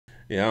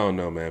Yeah, I don't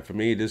know, man. For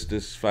me,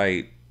 this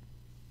fight,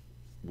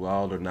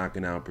 Wilder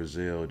knocking out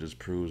Breazeale, just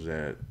proves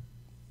that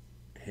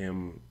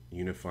him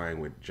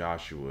unifying with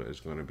Joshua is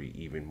going to be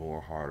even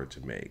more harder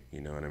to make. You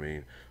know what I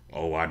mean?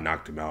 Oh, I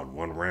knocked him out in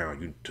 1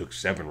 round. You took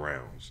 7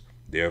 rounds.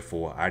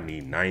 Therefore, I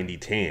need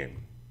 90-10.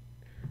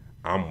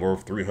 I'm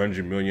worth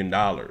 $300 million.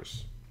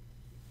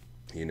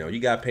 You know, you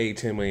got paid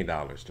 $10 million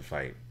to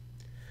fight.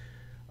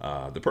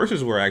 The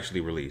purses were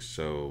actually released.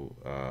 So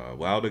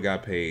Wilder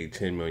got paid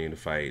 $10 million to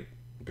fight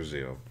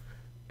Breazeale.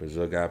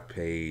 Breazeale got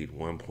paid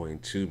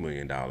 $1.2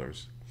 million.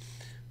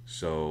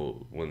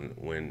 So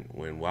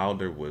when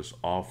Wilder was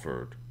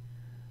offered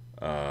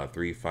a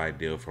 3-fight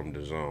deal from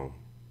the Zone,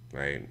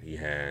 right? He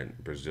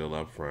had Breazeale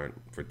up front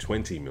for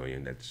 $20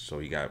 million. That's so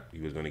he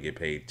was going to get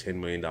paid $10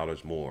 million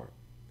more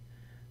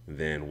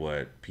than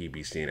what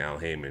PBC and Al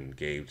Heyman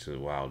gave to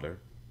Wilder,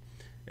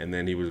 and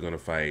then he was going to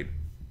fight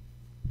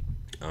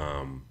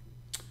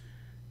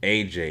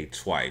AJ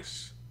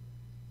twice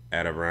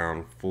at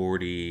around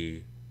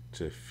 40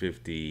 to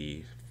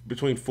 50,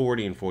 between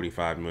 40 and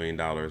 $45 million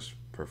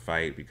per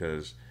fight,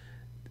 because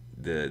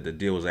the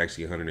deal was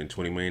actually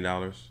 $120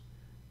 million.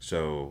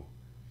 So,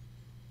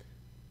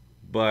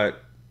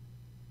 but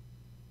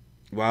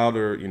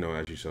Wilder, you know,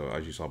 as you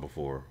saw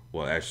before,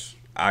 well, as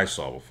I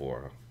saw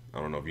before,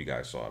 I don't know if you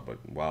guys saw it, but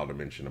Wilder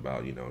mentioned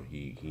about, you know,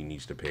 he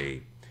needs to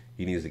pay,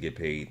 he needs to get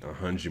paid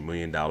 $100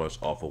 million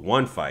off of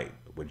one fight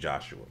with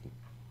Joshua,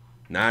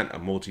 not a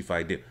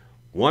multi-fight deal.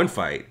 One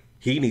fight,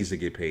 he needs to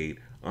get paid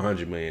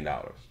 $100 million.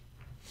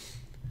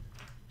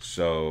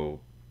 So,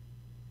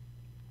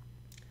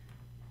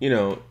 you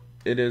know,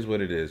 it is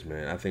what it is,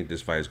 man. I think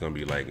this fight is going to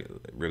be like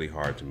really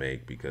hard to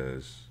make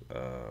because,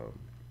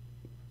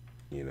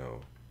 you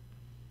know,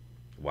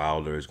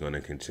 Wilder is going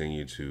to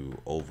continue to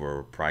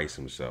overprice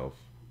himself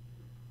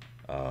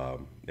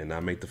and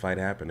not make the fight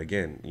happen.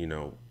 Again, you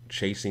know,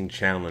 chasing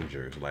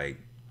challengers like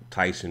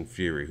Tyson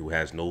Fury, who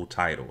has no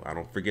title. I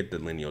don't forget the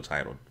lineal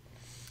title.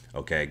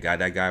 Okay,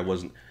 the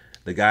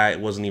guy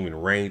wasn't even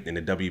ranked in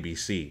the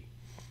WBC.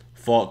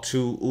 Fought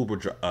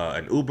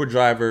an Uber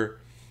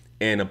driver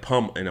and a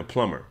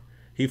plumber.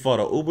 He fought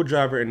an Uber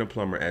driver and a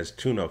plumber as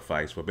tune-up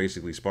fights, were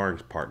basically sparring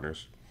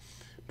partners,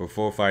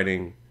 before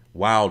fighting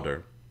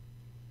Wilder.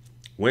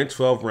 Went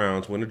 12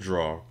 rounds, win a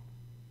draw,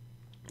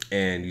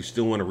 and you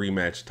still want to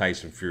rematch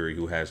Tyson Fury,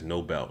 who has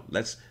no belt.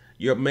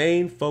 Your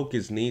main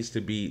focus needs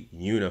to be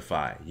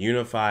unify.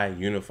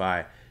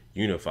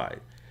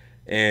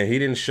 And he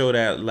didn't show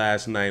that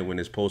last night when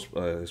his post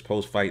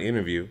fight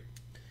interview.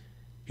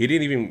 He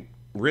didn't even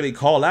really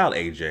call out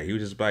AJ.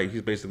 He's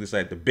basically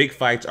said the big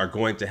fights are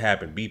going to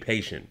happen. Be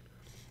patient.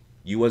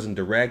 You wasn't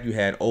direct. You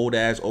had old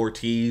ass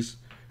Ortiz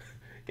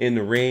in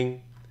the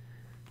ring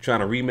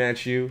trying to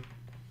rematch you.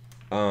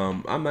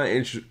 I'm not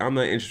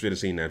interested in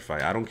seeing that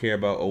fight. I don't care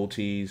about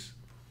Ortiz,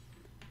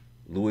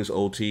 Luis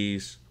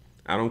Ortiz.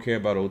 I don't care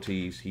about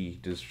Ortiz. He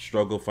just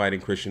struggled fighting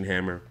Christian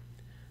Hammer.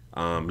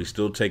 He's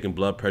still taking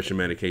blood pressure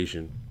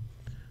medication.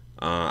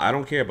 I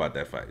don't care about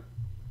that fight.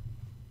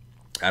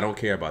 I don't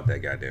care about that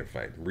goddamn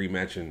fight.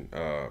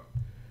 Rematching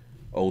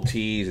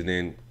Ortiz and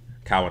then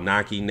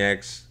Kawanaki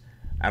next.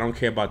 I don't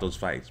care about those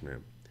fights,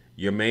 man.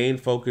 Your main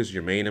focus,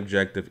 your main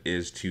objective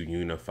is to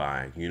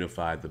unify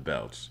the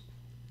belts.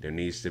 There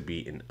needs to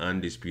be an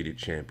undisputed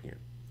champion.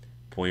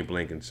 Point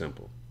blank and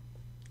simple.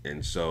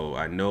 And so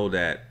I know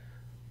that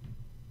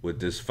with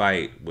this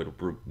fight with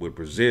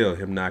Breazeale,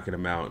 him knocking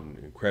him out in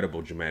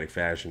incredible dramatic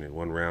fashion in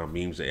 1 round,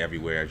 memes are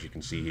everywhere, as you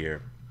can see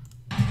here.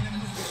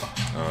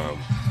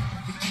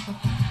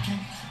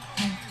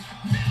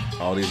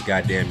 All these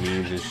goddamn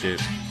memes and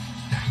shit.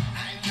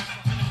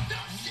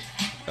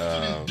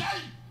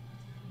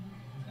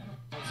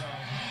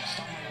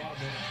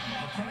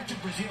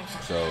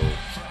 So,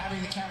 I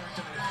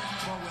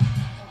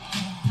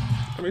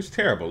mean, it's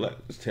terrible.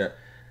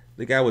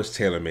 The guy was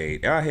tailor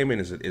made. Al Heyman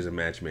is a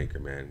matchmaker,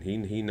 man.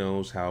 He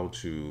knows how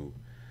to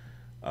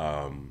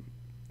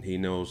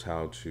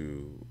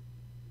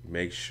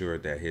make sure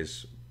that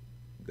his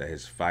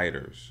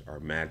fighters are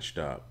matched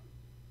up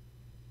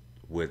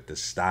with the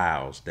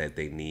styles that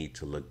they need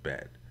to look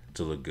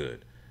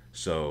good.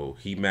 So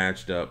he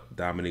matched up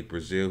Dominique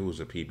Breazeale, who's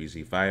a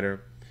PBC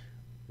fighter,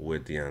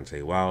 with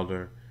Deontay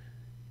Wilder.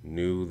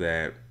 Knew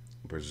that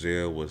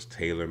Breazeale was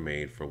tailor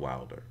made for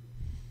Wilder,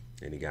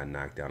 and he got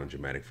knocked out in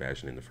dramatic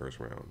fashion in the first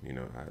round. You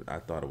know, I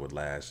thought it would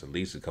last at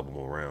least a couple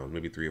more rounds,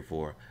 maybe 3 or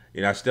 4.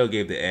 You know, I still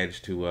gave the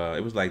edge to.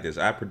 It was like this.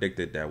 I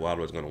predicted that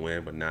Wilder was going to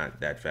win, but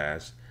not that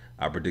fast.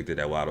 I predicted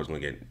that Wilder was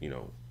going to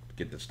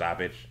get the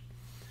stoppage.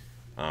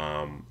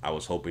 I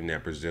was hoping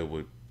that Breazeale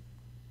would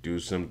do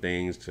some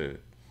things to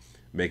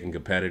make him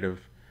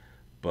competitive,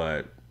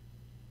 but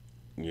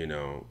you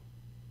know,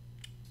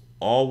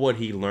 all what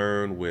he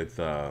learned with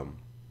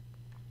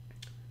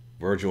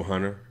Virgil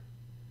Hunter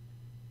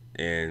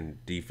and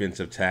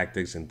defensive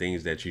tactics and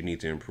things that you need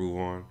to improve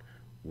on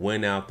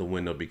went out the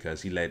window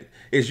because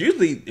it's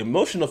usually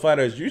emotional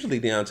fighter is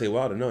usually Deontay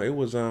Wilder. No, it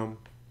was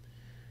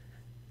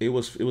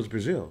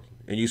Breazeale,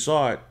 and you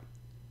saw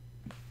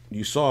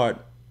it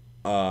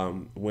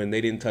when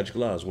they didn't touch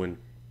gloves, when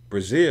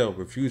Breazeale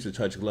refused to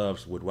touch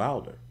gloves with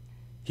Wilder.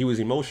 He was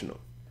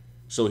emotional.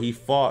 So he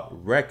fought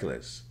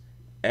reckless.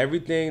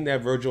 Everything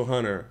that Virgil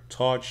Hunter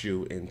taught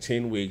you in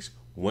 10 weeks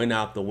went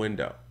out the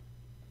window.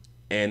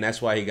 And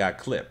that's why he got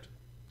clipped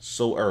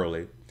so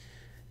early.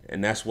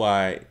 And that's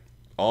why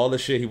all the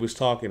shit he was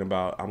talking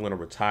about, I'm going to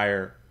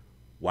retire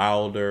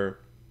Wilder.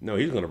 No,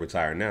 he's going to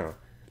retire now.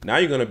 Now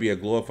you're going to be a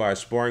glorified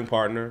sparring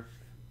partner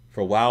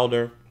for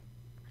Wilder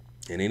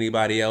and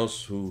anybody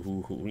else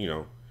who you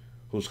know,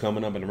 who's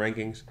coming up in the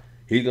rankings.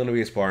 He's going to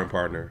be a sparring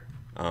partner,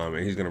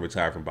 and he's going to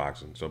retire from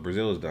boxing. So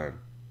Breazeale is done.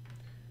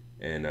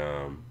 And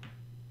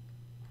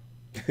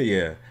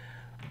yeah,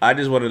 I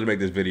just wanted to make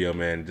this video,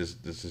 man,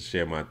 just to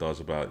share my thoughts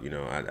about, you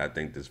know, I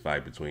think this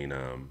fight between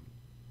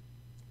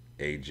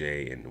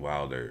AJ and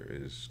Wilder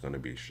is going to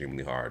be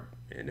extremely hard,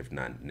 and if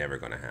not, never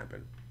going to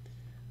happen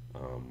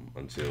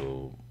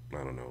until,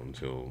 I don't know,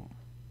 until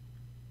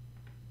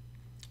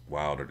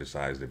Wilder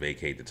decides to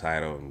vacate the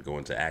title and go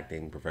into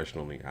acting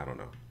professionally. I don't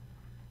know.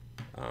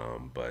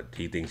 But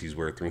he thinks he's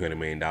worth $300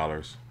 million.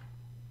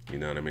 You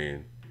know what I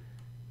mean?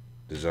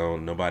 The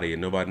zone,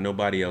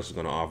 nobody else is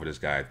going to offer this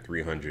guy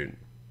 $300,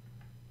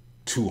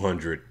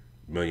 $200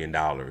 million,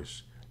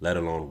 let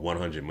alone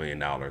 $100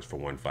 million for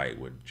one fight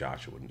with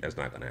Joshua. That's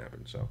not going to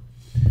happen. So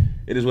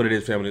it is what it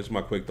is, family. This is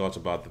my quick thoughts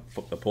about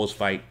the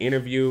post-fight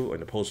interview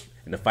and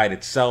the fight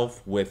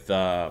itself with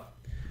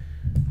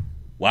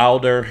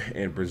Wilder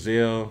and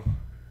Breazeale.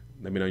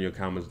 Let me know your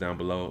comments down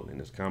below in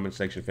this comment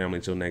section, family.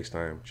 Until next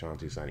time,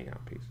 Chauncey signing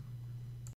out. Peace.